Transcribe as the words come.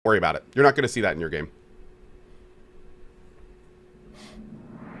Worry about it. You're not going to see that in your game.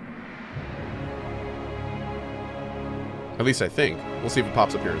 At least I think. We'll see if it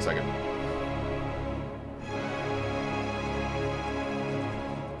pops up here in a second.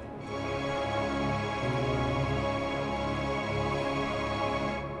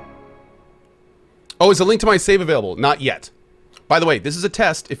 Oh, is a link to my save available? Not yet. By the way, this is a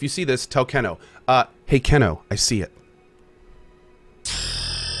test. If you see this, tell Keno. Hey, Keno, I see it.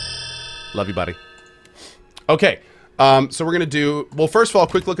 Love you, buddy. Okay, so we're going to do... Well, first of all, a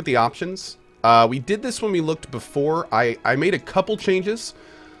quick look at the options. We did this when we looked before. I made a couple changes.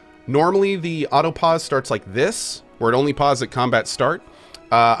 Normally, the auto pause starts like this, where it only pauses at combat start.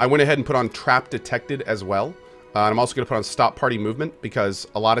 I went ahead and put on trap detected as well. And I'm also going to put on stop party movement, because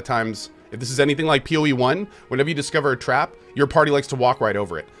a lot of times... If this is anything like PoE 1, whenever you discover a trap, your party likes to walk right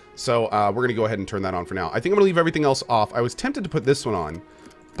over it. So we're going to go ahead and turn that on for now. I think I'm going to leave everything else off. I was tempted to put this one on,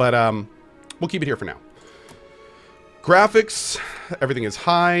 but we'll keep it here for now. Graphics, everything is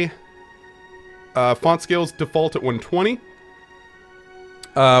high. Font scales default at 120.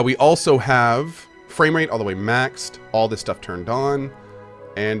 We also have frame rate all the way maxed. All this stuff turned on.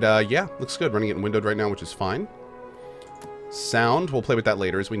 And yeah, looks good. Running it in windowed right now, which is fine. Sound, we'll play with that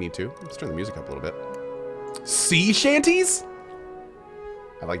later as we need to. Let's turn the music up a little bit. Sea shanties?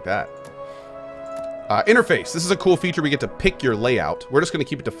 I like that. Interface. This is a cool feature. We get to pick your layout. We're just going to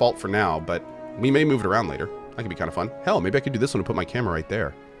keep it default for now, but we may move it around later. That could be kind of fun. Hell, maybe I could do this one and put my camera right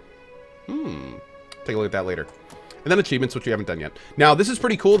there. Take a look at that later. And then achievements, which we haven't done yet. Now, this is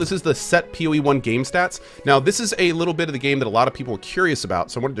pretty cool. This is the set PoE 1 game stats. Now, this is a little bit of the game that a lot of people were curious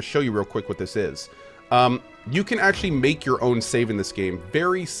about, so I wanted to show you real quick what this is. You can actually make your own save in this game,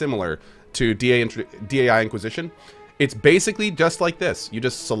 very similar to DAI Inquisition. It's basically just like this. You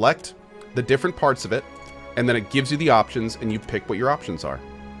just select the different parts of it, and then it gives you the options, and you pick what your options are.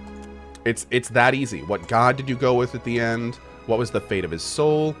 It's that easy. What god did you go with at the end? What was the fate of his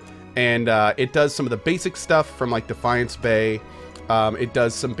soul? And it does some of the basic stuff from like Defiance Bay. It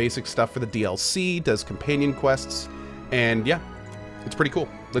does some basic stuff for the DLC, does companion quests, and yeah, it's pretty cool.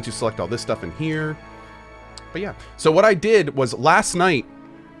 Lets you select all this stuff in here. But yeah, so what I did was last night,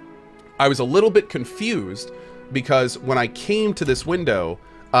 I was a little bit confused because when I came to this window,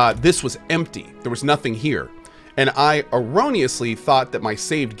 this was empty. There was nothing here. And I erroneously thought that my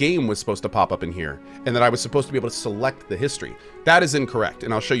saved game was supposed to pop up in here and that I was supposed to be able to select the history. That is incorrect,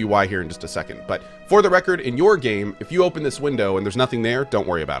 and I'll show you why here in just a second. But for the record, in your game, if you open this window and there's nothing there, don't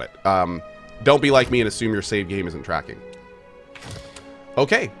worry about it. Don't be like me and assume your saved game isn't tracking.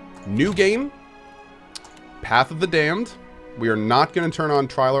 Okay, new game. Path of the Damned. We are not going to turn on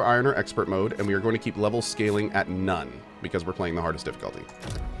Trial or Iron or Expert mode, and we are going to keep level scaling at none because we're playing the hardest difficulty.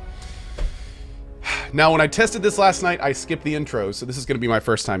 Now, when I tested this last night, I skipped the intro, so this is going to be my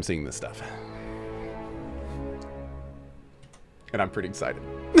first time seeing this stuff. And I'm pretty excited.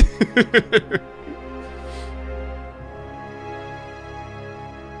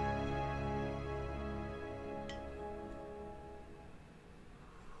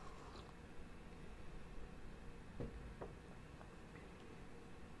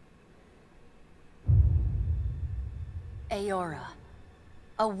 Aora,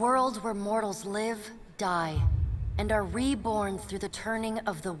 a world where mortals live, die, and are reborn through the turning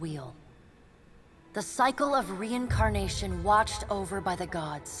of the wheel. The cycle of reincarnation watched over by the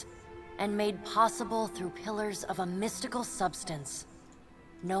gods, and made possible through pillars of a mystical substance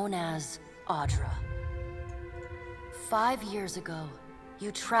known as Audra. 5 years ago,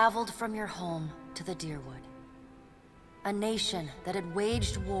 you traveled from your home to the Deerwood, a nation that had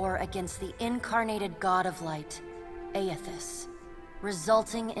waged war against the incarnated god of light, Aethys,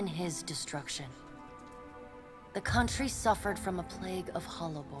 resulting in his destruction. The country suffered from a plague of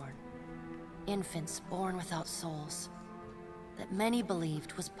Hollowborn, infants born without souls, that many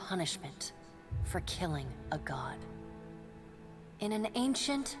believed was punishment for killing a god. In an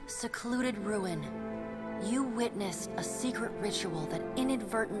ancient, secluded ruin, you witnessed a secret ritual that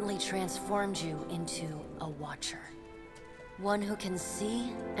inadvertently transformed you into a Watcher. One who can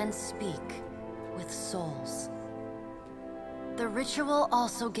see and speak with souls. The ritual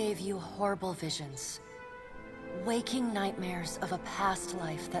also gave you horrible visions, waking nightmares of a past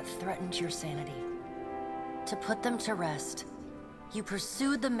life that threatened your sanity. To put them to rest, you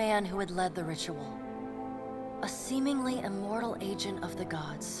pursued the man who had led the ritual, a seemingly immortal agent of the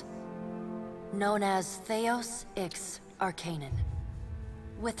gods, known as Theos Ix Arcanon.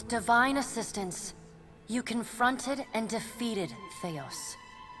 With divine assistance, you confronted and defeated Theos,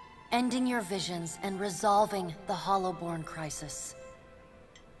 ending your visions and resolving the Hollowborn crisis.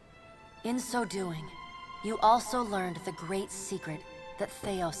 In so doing, you also learned the great secret that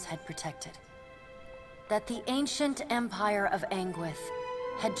Theos had protected. That the ancient empire of Anguith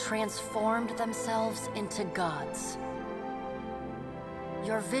had transformed themselves into gods.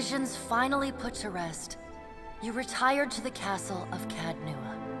 Your visions finally put to rest, you retired to the castle of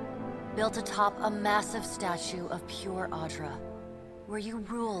Cadnua, built atop a massive statue of pure Audra, where you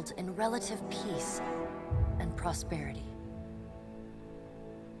ruled in relative peace and prosperity.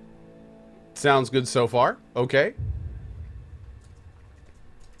 Sounds good so far. Okay.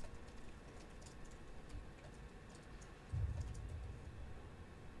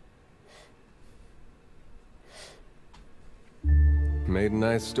 Made a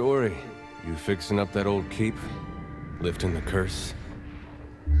nice story. You fixing up that old keep? Lifting the curse?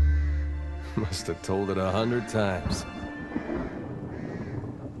 Must have told it 100 times.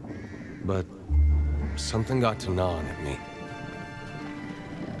 But something got to gnawing at me.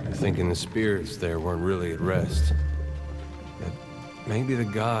 Thinking the spirits there weren't really at rest. That maybe the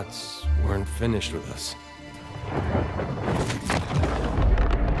gods weren't finished with us.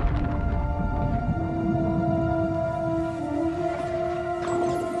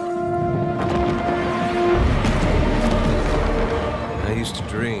 I used to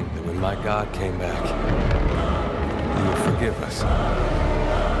dream that when my god came back, he would forgive us.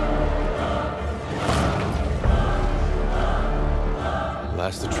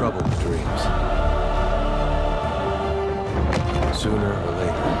 Last the trouble with dreams. Sooner or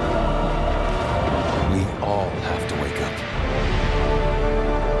later, we all have to wake up.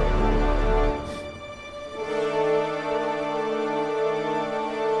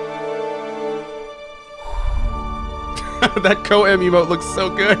 That Cohh emote looks so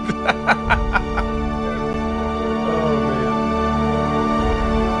good. Oh, man.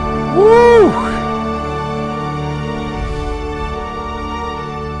 Woo!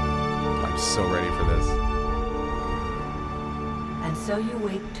 So ready for this. And so you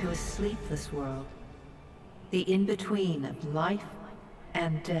wake to a sleepless world, the in-between of life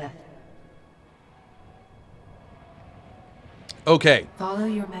and death. Okay. Follow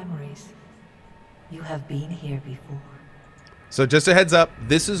your memories. You have been here before. So just a heads up,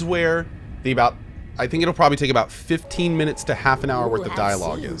 this is where I think it'll probably take about 15 minutes to half an hour worth of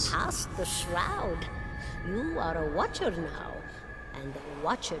dialogue is. Past the shroud. You are a watcher now, and a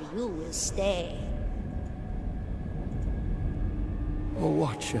watcher you will stay. A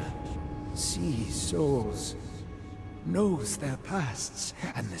watcher sees souls, knows their pasts,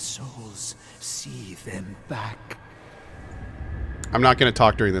 and the souls see them back. I'm not going to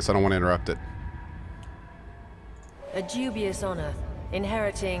talk during this. I don't want to interrupt it. A dubious honor,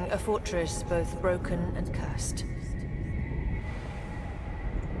 inheriting a fortress both broken and cursed.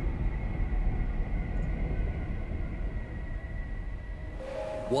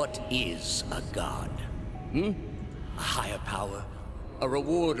 What is a god? A higher power? A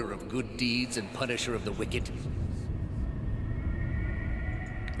rewarder of good deeds and punisher of the wicked?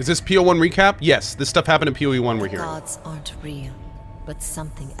 Is this PO1 recap? Yes, this stuff happened in POE1 we're hearing. Gods aren't real, but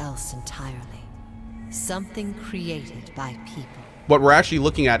something else entirely. Something created by people. What we're actually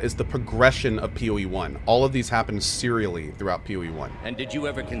looking at is the progression of POE1. All of these happen serially throughout POE1. And did you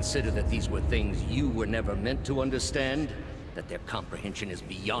ever consider that these were things you were never meant to understand? That their comprehension is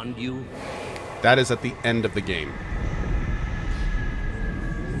beyond you? That is at the end of the game.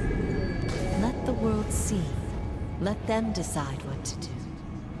 Let the world see. Let them decide what to do.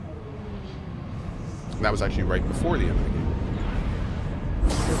 And that was actually right before the end of the game.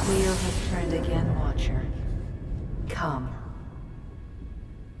 The wheel has turned again, Watcher. Come.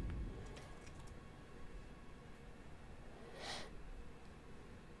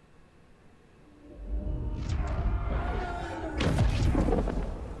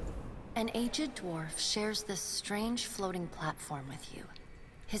 An aged dwarf shares this strange floating platform with you.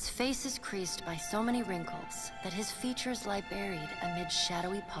 His face is creased by so many wrinkles that his features lie buried amid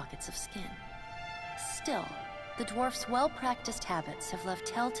shadowy pockets of skin. Still, the dwarf's well-practiced habits have left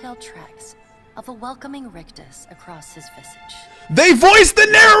telltale tracks of a welcoming rictus across his visage. They voiced the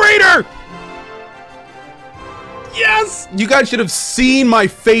narrator! Yes! You guys should have seen my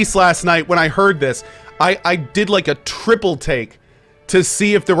face last night when I heard this. I did like a triple take to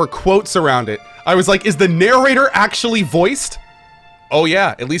see if there were quotes around it. I was like, is the narrator actually voiced? Oh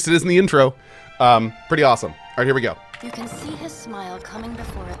yeah, at least it is in the intro. Pretty awesome. All right, here we go. You can see his smile coming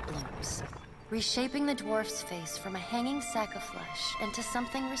before it blooms, reshaping the dwarf's face from a hanging sack of flesh into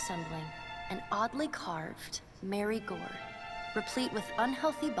something resembling an oddly carved, merry gourd, replete with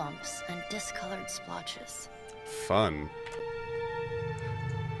unhealthy bumps and discolored splotches. Fun.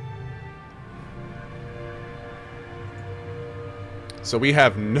 So we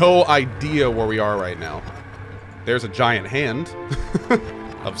have no idea where we are right now. There's a giant hand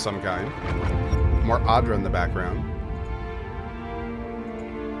of some kind. More Audra in the background.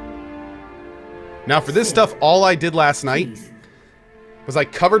 Now for this stuff, all I did last night was I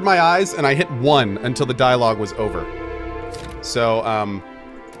covered my eyes and I hit 1 until the dialogue was over. So,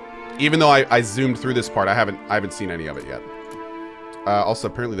 even though I zoomed through this part, I haven't seen any of it yet. Also,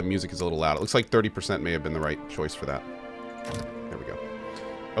 apparently the music is a little loud. It looks like 30% may have been the right choice for that. There we go.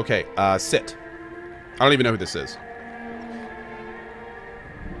 Okay, sit. I don't even know who this is.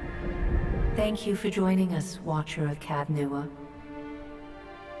 Thank you for joining us, Watcher of Cadnua.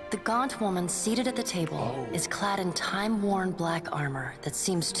 The gaunt woman seated at the table is clad in time-worn black armor that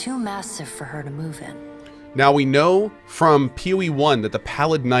seems too massive for her to move in. Now we know from PoE 1 that the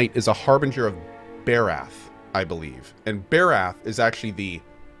Pallid Knight is a harbinger of Barath, I believe. And Barath is actually the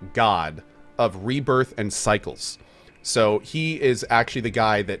god of rebirth and cycles. So he is actually the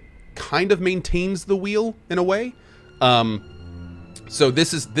guy that kind of maintains the wheel in a way. So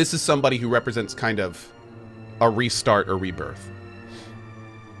this is somebody who represents kind of a restart or rebirth.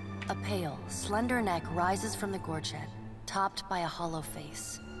 A pale, slender neck rises from the gorget, topped by a hollow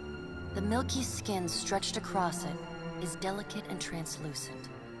face. The milky skin stretched across it is delicate and translucent,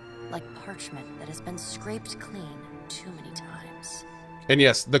 like parchment that has been scraped clean too many times. And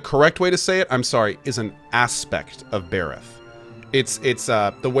yes, the correct way to say it, I'm sorry, is an aspect of Barath. It's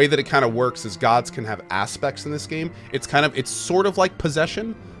the way that it kind of works is gods can have aspects in this game. It's sort of like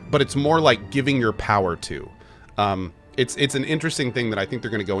possession, but it's more like giving your power to. It's an interesting thing that I think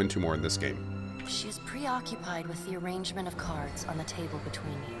they're going to go into more in this game. She's preoccupied with the arrangement of cards on the table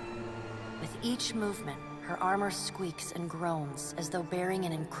between you. With each movement, her armor squeaks and groans as though bearing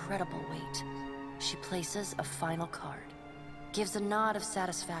an incredible weight. She places a final card, gives a nod of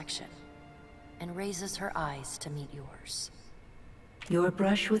satisfaction, and raises her eyes to meet yours. Your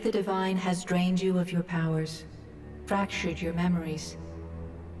brush with the divine has drained you of your powers, fractured your memories.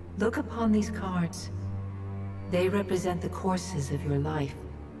 Look upon these cards. They represent the courses of your life.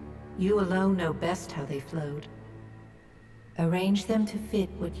 You alone know best how they flowed. Arrange them to fit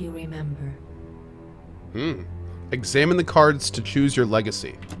what you remember. Examine the cards to choose your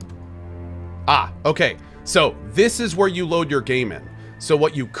legacy. Ah, okay. So this is where you load your game in. So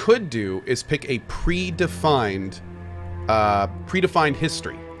what you could do is pick a predefined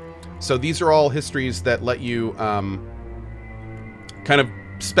history. So these are all histories that let you kind of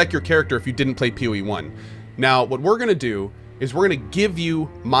spec your character if you didn't play PoE 1. Now, what we're going to do is we're going to give you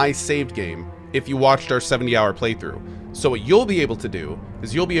my saved game if you watched our 70-hour playthrough. So what you'll be able to do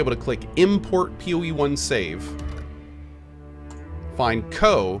is you'll be able to click Import PoE 1 Save, find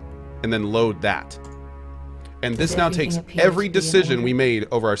Cohh, and then load that. And this now takes every decision we made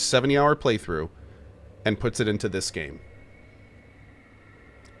over our 70-hour playthrough and puts it into this game.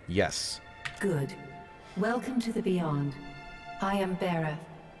 Yes. Good. Welcome to the Beyond. I am Barath.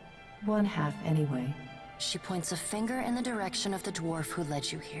 One half, anyway. She points a finger in the direction of the dwarf who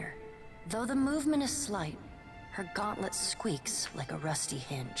led you here. Though the movement is slight, her gauntlet squeaks like a rusty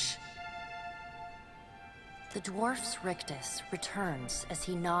hinge. The dwarf's rictus returns as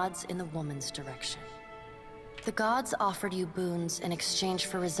he nods in the woman's direction. The gods offered you boons in exchange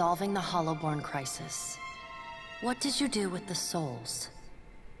for resolving the Hollowborn crisis. What did you do with the souls?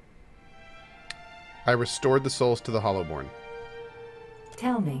 I restored the souls to the Hollowborn.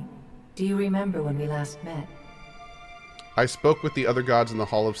 Tell me, do you remember when we last met? I spoke with the other gods in the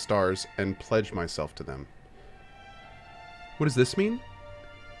Hall of Stars and pledged myself to them. What does this mean?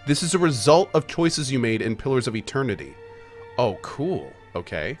 This is a result of choices you made in Pillars of Eternity. Oh, cool.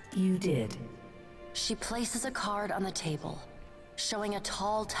 Okay. You did. She places a card on the table, showing a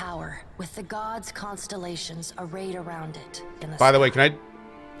tall tower with the gods' constellations arrayed around it in the By the way, sky.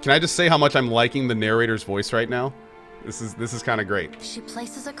 can I just say how much I'm liking the narrator's voice right now? This is kind of great. She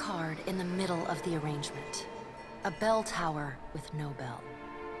places a card in the middle of the arrangement. A bell tower with no bell.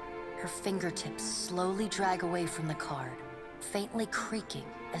 Her fingertips slowly drag away from the card, faintly creaking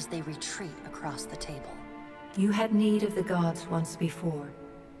as they retreat across the table. You had need of the gods once before.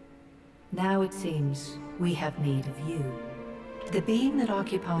 Now it seems we have need of you. The being that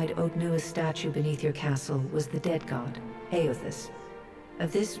occupied Odnua's statue beneath your castle was the dead god, Eothas.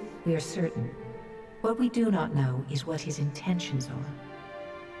 Of this we are certain. What we do not know is what his intentions are.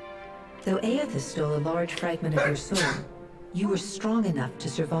 Though Eothas stole a large fragment of your soul, you were strong enough to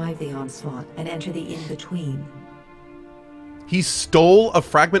survive the onslaught and enter the in-between. He stole a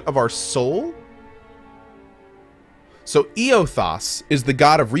fragment of our soul? So Eothas is the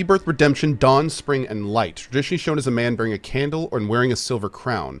god of rebirth, redemption, dawn, spring, and light, traditionally shown as a man bearing a candle and wearing a silver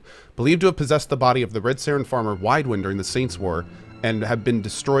crown. Believed to have possessed the body of the Red Saren farmer Widewind during the Saints' War, and have been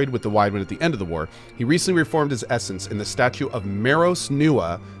destroyed with the Wide Wind at the end of the war, he recently reformed his essence in the statue of Maros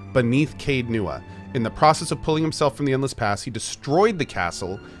Nua beneath Cade Nua. In the process of pulling himself from the Endless Pass, he destroyed the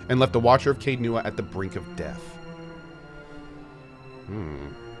castle and left the Watcher of Cade Nua at the brink of death.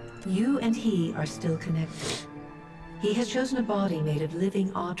 You and he are still connected. He has chosen a body made of living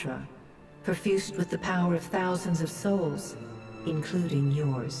Audra, perfused with the power of thousands of souls, including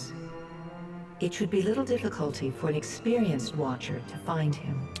yours. It should be little difficulty for an experienced Watcher to find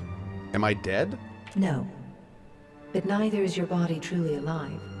him. Am I dead? No. But neither is your body truly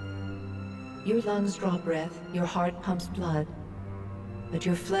alive. Your lungs draw breath, your heart pumps blood, but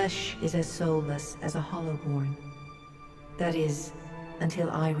your flesh is as soulless as a Hollowborn. That is,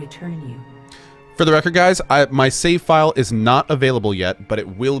 until I return you. For the record, guys, my save file is not available yet, but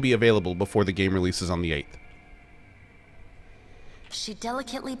it will be available before the game releases on the 8th. She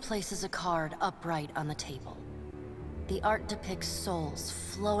delicately places a card upright on the table. The art depicts souls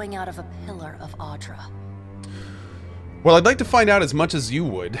flowing out of a pillar of Audra. Well, I'd like to find out as much as you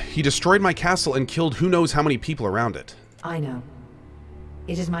would. He destroyed my castle and killed who knows how many people around it. I know.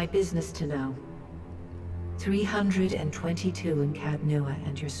 It is my business to know. 322 in Cade Nua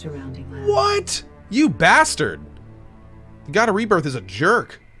and your surrounding land. What? You bastard! The God of Rebirth is a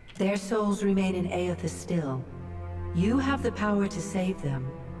jerk. Their souls remain in Aethys still. You have the power to save them.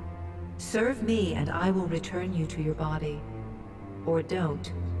 Serve me and I will return you to your body. Or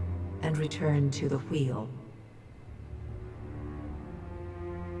don't, and return to the wheel.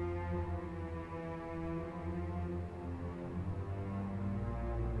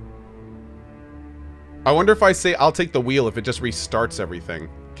 I wonder if I say I'll take the wheel if it just restarts everything.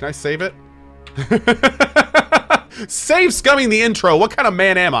 Can I save it? Save scumming the intro. What kind of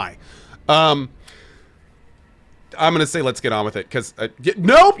man am I? I'm gonna say let's get on with it, because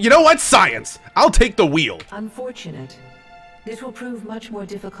nope, you know what? Science. I'll take the wheel. Unfortunate. This will prove much more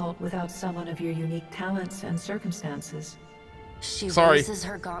difficult without someone of your unique talents and circumstances. She raises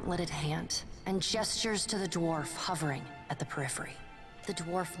her gauntleted hand and gestures to the dwarf hovering at the periphery. The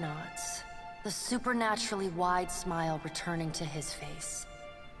dwarf nods, the supernaturally wide smile returning to his face.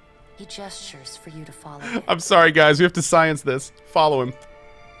 He gestures for you to follow him. I'm sorry, guys. We have to science this. Follow him.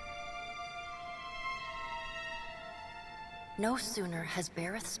 No sooner has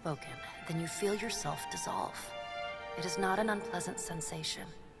Bareth spoken than you feel yourself dissolve. It is not an unpleasant sensation.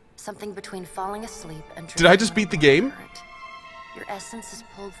 Something between falling asleep and Did I just beat the game? Current. Your essence is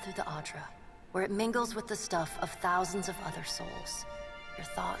pulled through the Audra, where it mingles with the stuff of thousands of other souls. Your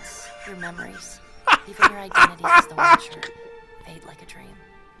thoughts, your memories, even your identity as the Watcher, fade like a dream.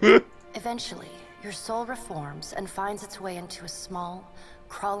 Eventually, your soul reforms and finds its way into a small,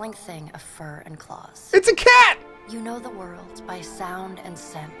 crawling thing of fur and claws. It's a cat! You know the world by sound and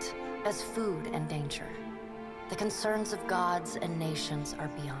scent, as food and danger. The concerns of gods and nations are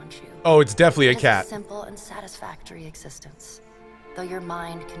beyond you. Oh, it's definitely a cat. It is a simple and satisfactory existence, though your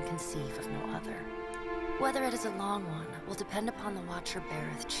mind can conceive of no other. Whether it is a long one will depend upon the Watcher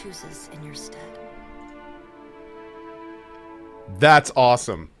Bareth chooses in your stead. That's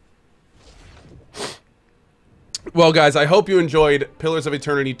awesome. Well, guys, I hope you enjoyed Pillars of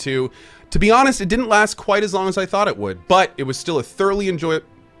Eternity 2. To be honest, it didn't last quite as long as I thought it would, but it was still a thoroughly enjoyable...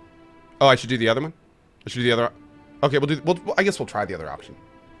 Oh, I should do the other one? I should do the other... Okay, I guess we'll try the other option.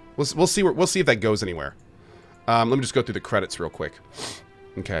 We'll see if that goes anywhere. Let me just go through the credits real quick.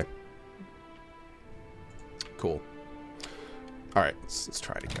 Okay. Cool. All right, let's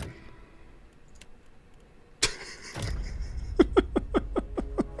try it again.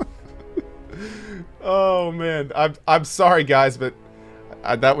 Oh man, I'm sorry guys, but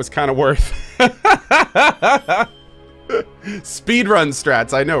that was kind of worth. Speedrun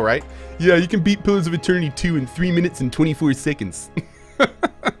strats, I know, right? Yeah, you can beat Pillars of Eternity 2 in 3 minutes and 24 seconds.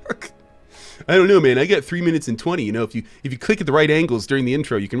 I don't know, man. I got 3 minutes and 20. You know, if you click at the right angles during the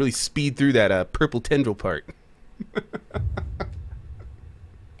intro, you can really speed through that purple tendril part.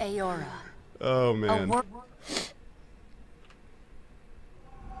 Aora. Oh man.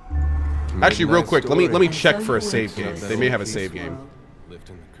 Actually, real quick, let me check for a save game. They may have a save game.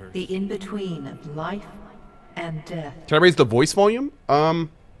 The in-between of life and death. Can I raise the voice volume? 1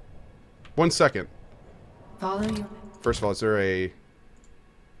 second. Follow you. First of all, is there a...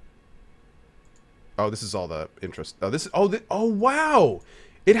 Oh, this is all the interest. Oh, this is... Oh, wow!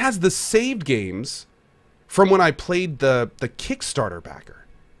 It has the saved games from when I played the Kickstarter backer.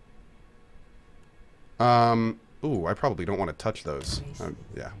 Ooh, I probably don't want to touch those.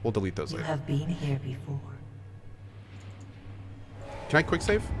 Yeah, we'll delete those later. You have been here before. Can I quick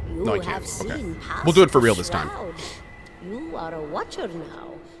save? No, I can't. Okay. Past We'll do it for real this time. shroud. You are a Watcher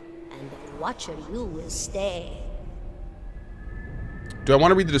now, and the Watcher you will stay. Do I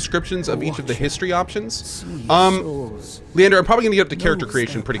want to read the descriptions of each of the history options? Souls, Leander, I'm probably going to get up to character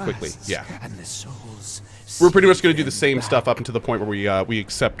creation pretty quickly. Yeah. and the souls We're pretty much going to do see the same them stuff up until the point where we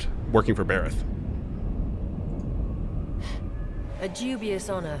accept working for Bareth. A dubious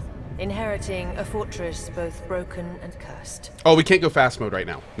honor, inheriting a fortress both broken and cursed. Oh, we can't go fast mode right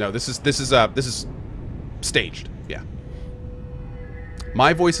now. No, this is staged. Yeah.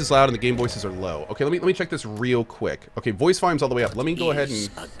 My voice is loud and the game voices are low. Okay, let me check this real quick. Okay, voice volume's all the way up. Let me go ahead and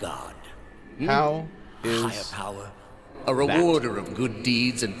a god. How is Higher power, a rewarder of good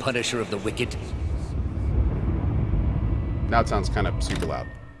deeds and punisher of the wicked. Now it sounds kind of super loud.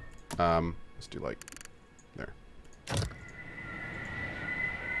 Let's do like there.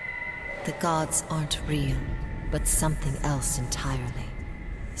 The gods aren't real, but something else entirely.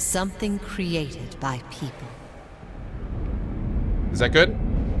 Something created by people. Is that good?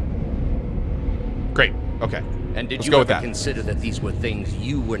 Great. Okay. And did Let's you go ever with that. consider that these were things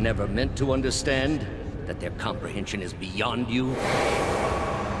you were never meant to understand? That their comprehension is beyond you?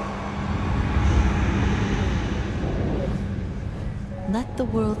 Let the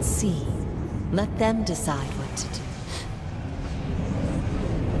world see. Let them decide what to do.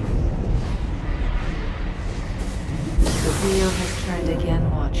 The wheel has turned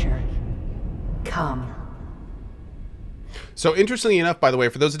again, Watcher. Come. So interestingly enough, by the way,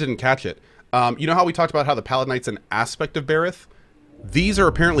 for those that didn't catch it, you know how we talked about how the Paladinite's an aspect of Bareth? These are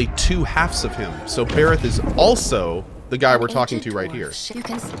apparently two halves of him. So Bareth is also the guy we're talking to right here.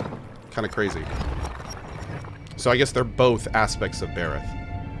 Kind of crazy. So I guess they're both aspects of Bareth.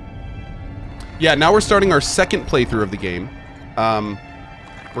 Yeah, now we're starting our second playthrough of the game.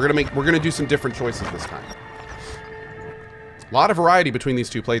 We're gonna do some different choices this time. A lot of variety between these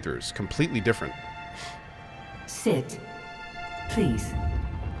two playthroughs. Completely different. Sit. Please.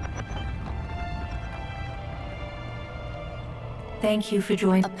 Thank you for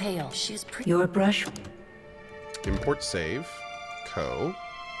joining. A pail. She's Your brush. Import save. Cohh.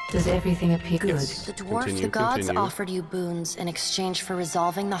 Does everything appear good? Yes. The dwarf, Continue, the gods continue. offered you boons in exchange for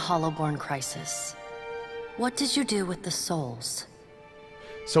resolving the Hollowborn crisis. What did you do with the souls?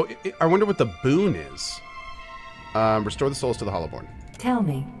 So I wonder what the boon is. Restore the souls to the Hollowborn. Tell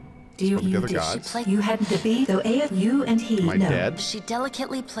me, do you Spoke with the other did gods. you hadn't to be though you and he Am I no. dead? She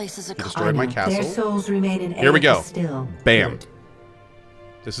delicately places a He destroyed my Their castle. souls remain in Here we go. still. Bam. Good.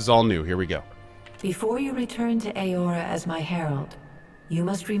 This is all new. Here we go. Before you return to Aora as my herald, you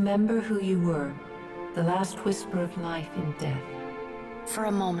must remember who you were, the last whisper of life in death. For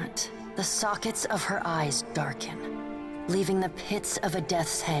a moment, the sockets of her eyes darken, leaving the pits of a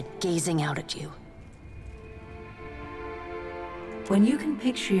death's head gazing out at you. When you can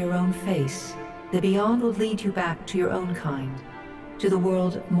picture your own face, the beyond will lead you back to your own kind, to the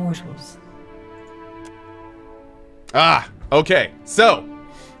world of mortals. Ah, okay. So,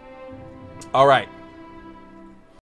 all right.